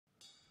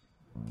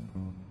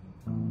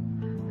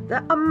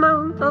The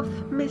amount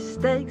of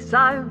mistakes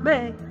I've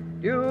made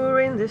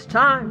during this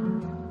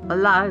time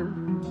alive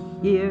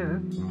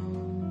here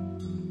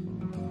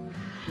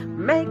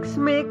makes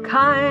me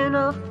kind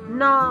of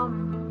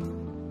numb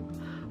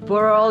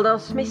for all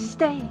those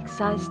mistakes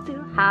I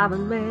still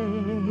haven't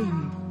made.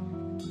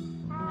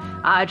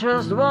 I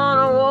just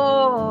wanna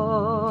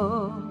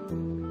walk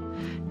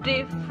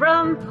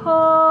different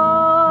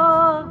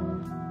path.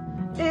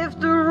 If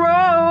the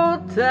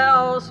road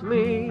tells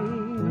me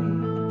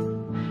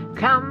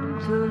come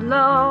to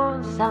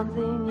learn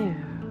something new,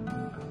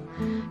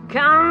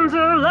 come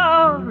to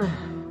learn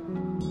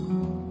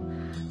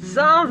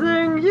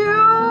something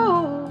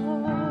new,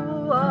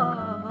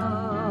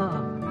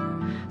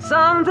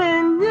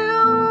 something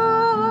new.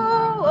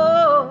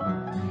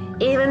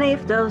 Even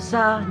if those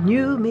are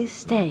new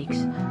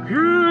mistakes,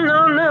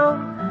 no,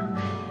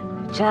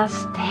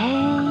 just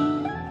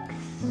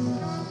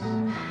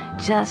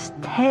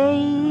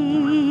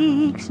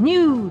takes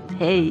new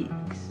takes.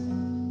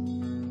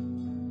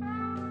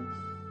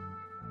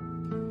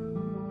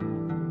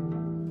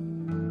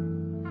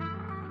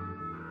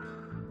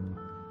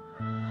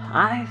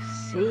 I've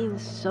seen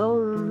so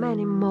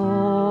many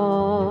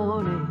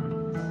mornings,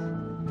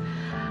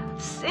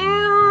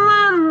 seen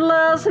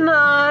endless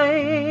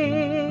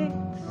nights,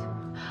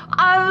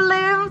 I've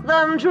lived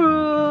them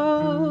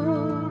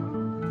through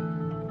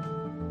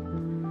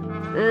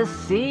to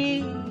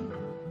see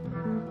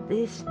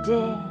this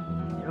day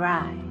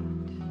right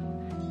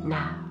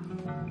now.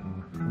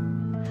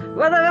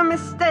 Whatever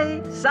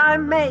mistakes I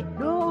make,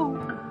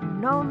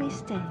 no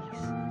mistakes.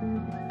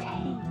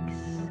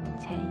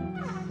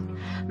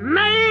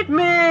 Made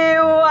me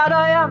what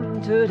I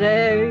am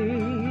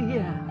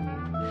today.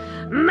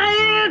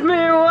 Made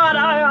me what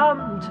I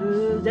am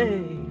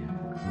today.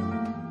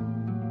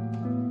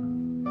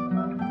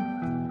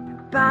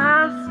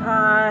 Path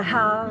I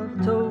have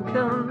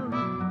taken,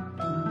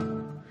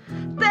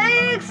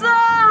 takes I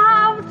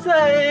have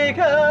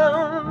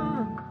taken,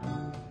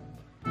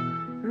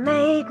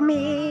 made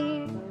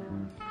me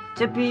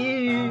to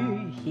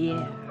be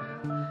here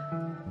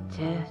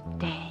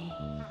today.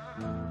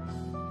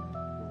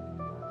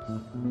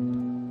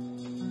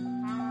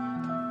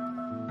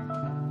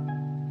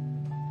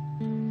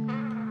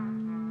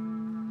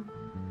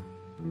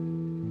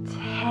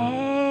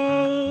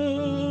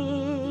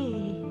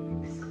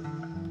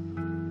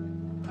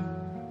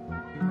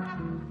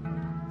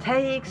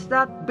 Takes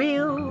that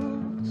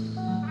builds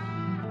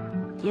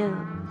you.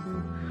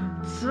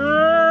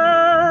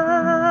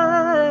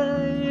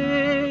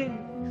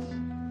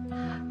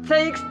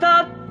 Takes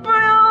that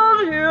build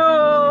you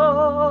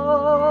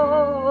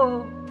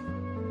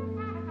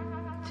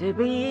to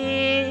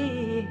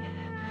be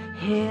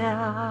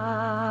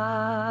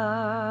here.